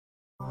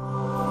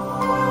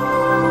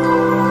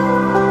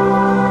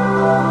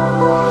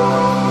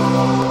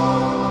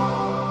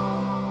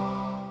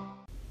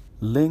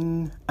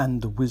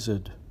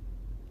Wizard.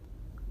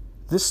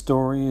 This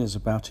story is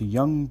about a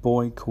young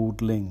boy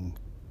called Ling.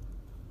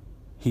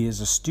 He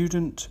is a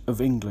student of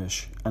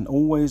English and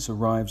always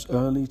arrives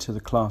early to the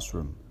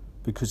classroom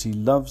because he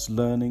loves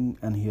learning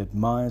and he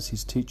admires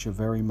his teacher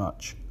very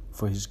much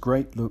for his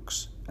great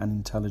looks and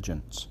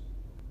intelligence.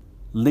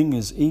 Ling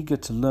is eager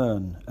to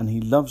learn and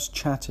he loves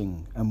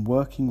chatting and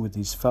working with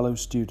his fellow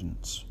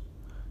students.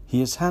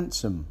 He is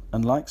handsome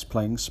and likes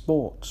playing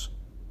sports.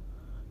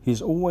 He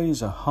is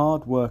always a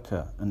hard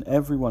worker and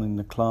everyone in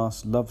the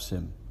class loves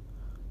him,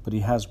 but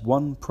he has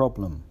one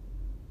problem.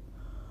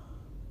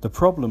 The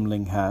problem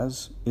Ling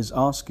has is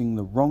asking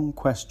the wrong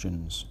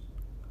questions.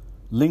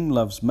 Ling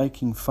loves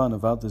making fun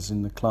of others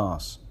in the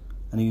class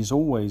and he is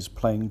always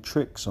playing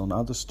tricks on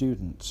other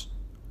students.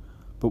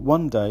 But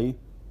one day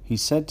he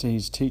said to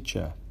his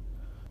teacher,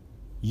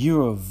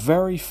 "You are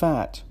very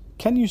fat.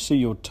 Can you see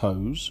your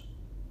toes?"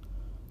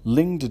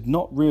 Ling did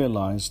not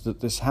realize that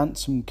this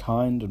handsome,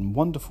 kind and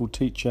wonderful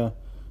teacher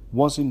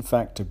was in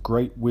fact a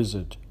great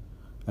wizard,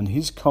 and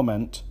his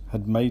comment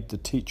had made the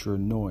teacher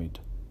annoyed.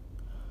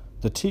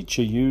 The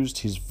teacher used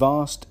his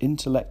vast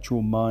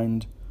intellectual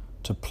mind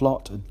to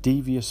plot a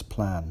devious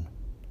plan.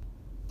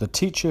 The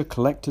teacher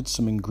collected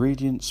some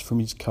ingredients from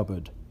his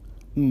cupboard.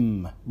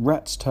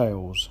 Rat's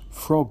tails,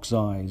 frog's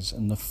eyes,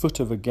 and the foot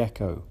of a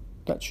gecko.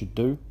 That should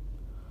do.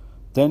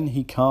 Then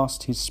he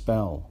cast his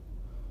spell.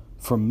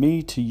 "From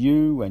me to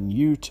you and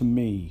you to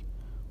me,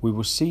 we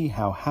will see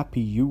how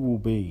happy you will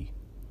be."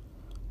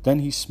 Then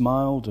he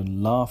smiled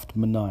and laughed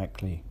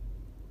maniacally.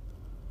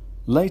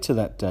 Later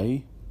that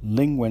day,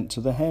 Ling went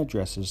to the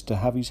hairdresser's to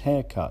have his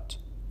hair cut.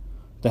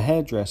 The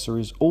hairdresser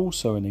is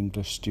also an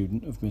English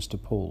student of Mr.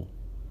 Paul,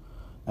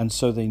 and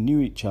so they knew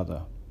each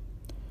other.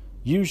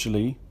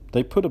 Usually,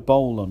 they put a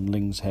bowl on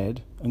Ling's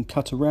head and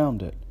cut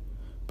around it,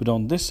 but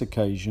on this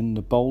occasion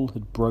the bowl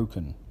had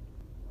broken.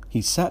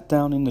 He sat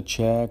down in the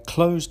chair,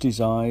 closed his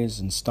eyes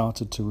and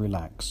started to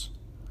relax.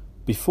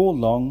 Before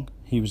long,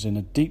 he was in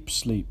a deep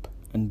sleep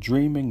and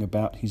dreaming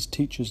about his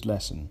teacher's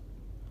lesson.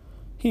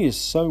 "He is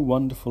so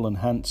wonderful and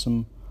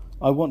handsome.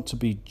 I want to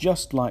be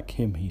just like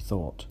him," he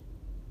thought.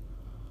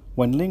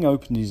 When Ling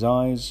opened his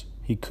eyes,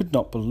 he could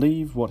not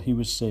believe what he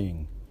was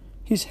seeing.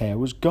 His hair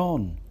was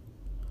gone.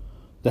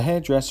 The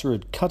hairdresser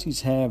had cut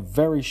his hair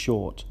very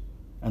short,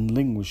 and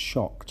Ling was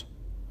shocked.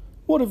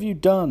 "What have you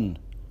done?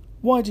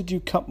 Why did you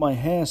cut my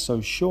hair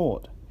so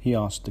short?" he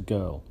asked the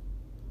girl.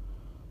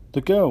 The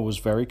girl was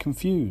very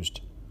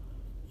confused.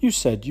 "You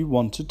said you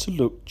wanted to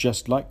look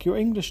just like your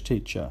English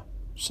teacher,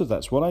 so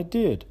that's what I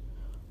did.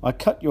 I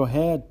cut your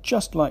hair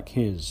just like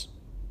his,"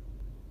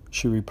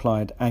 she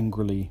replied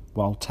angrily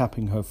while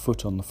tapping her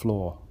foot on the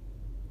floor.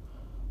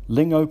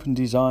 Ling opened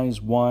his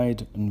eyes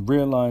wide and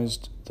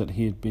realized that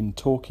he had been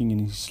talking in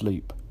his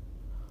sleep.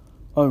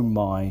 "Oh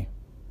my,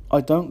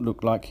 I don't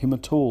look like him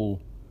at all.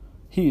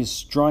 He is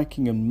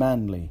striking and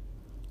manly.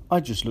 I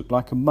just look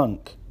like a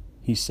monk,"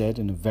 he said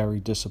in a very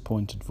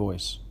disappointed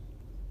voice.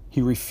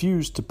 He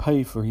refused to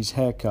pay for his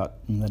haircut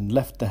and then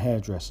left the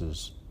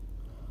hairdresser's.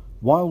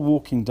 While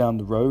walking down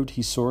the road,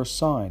 he saw a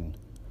sign,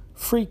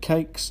 "Free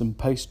cakes and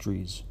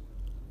pastries."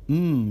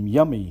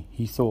 Yummy,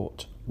 he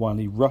thought, while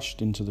he rushed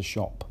into the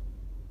shop.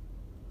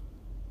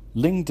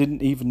 Ling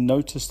didn't even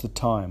notice the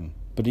time,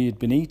 but he had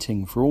been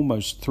eating for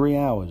almost 3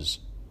 hours.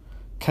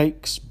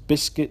 Cakes,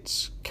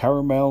 biscuits,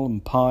 caramel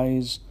and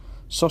pies,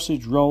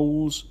 sausage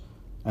rolls,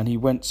 and he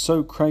went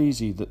so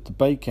crazy that the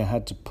baker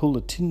had to pull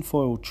a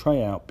tinfoil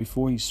tray out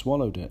before he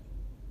swallowed it.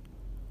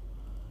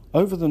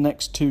 Over the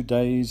next 2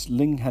 days,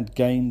 Ling had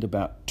gained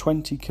about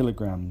 20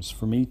 kilograms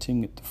from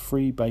eating at the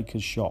free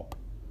baker's shop.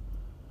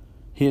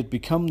 He had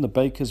become the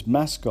baker's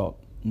mascot,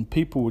 and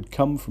people would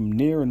come from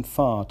near and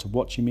far to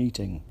watch him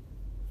eating.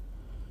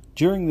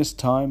 During this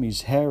time,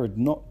 his hair had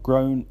not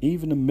grown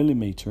even a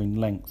millimeter in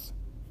length.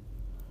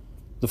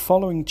 The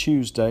following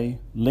Tuesday,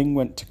 Ling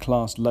went to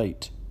class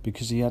late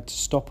because he had to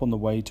stop on the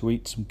way to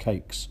eat some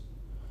cakes.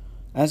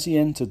 As he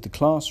entered the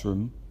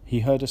classroom,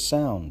 he heard a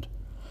sound.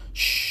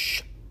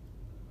 "Shh!"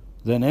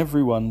 Then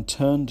everyone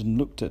turned and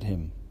looked at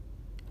him.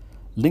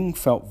 Ling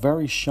felt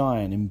very shy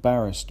and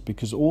embarrassed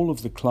because all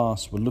of the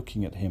class were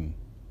looking at him.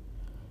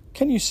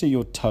 "Can you see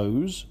your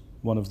toes?"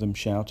 one of them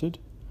shouted.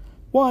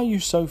 "Why are you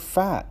so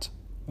fat?"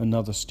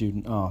 another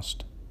student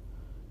asked.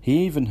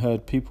 He even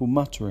heard people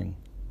muttering.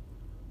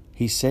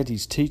 He said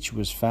his teacher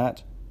was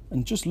fat,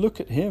 and just look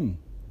at him.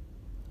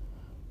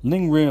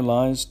 Ling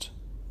realized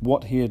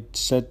what he had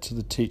said to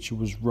the teacher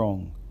was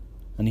wrong,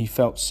 and he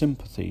felt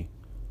sympathy,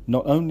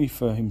 not only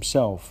for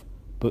himself,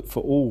 but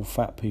for all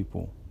fat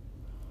people.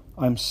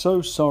 "I am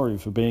so sorry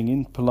for being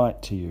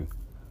impolite to you.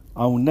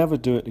 I will never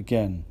do it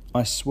again,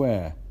 I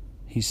swear,"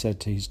 he said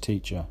to his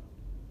teacher.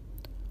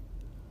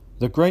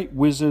 The great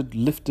wizard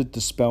lifted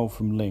the spell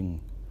from Ling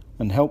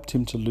and helped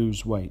him to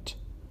lose weight.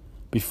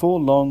 Before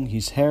long,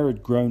 his hair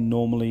had grown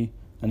normally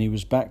and he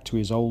was back to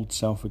his old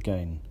self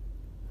again.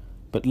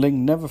 But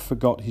Ling never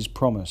forgot his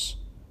promise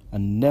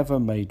and never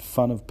made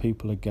fun of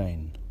people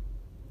again.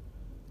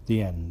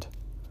 The end.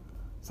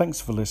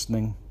 Thanks for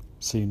listening.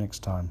 See you next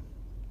time.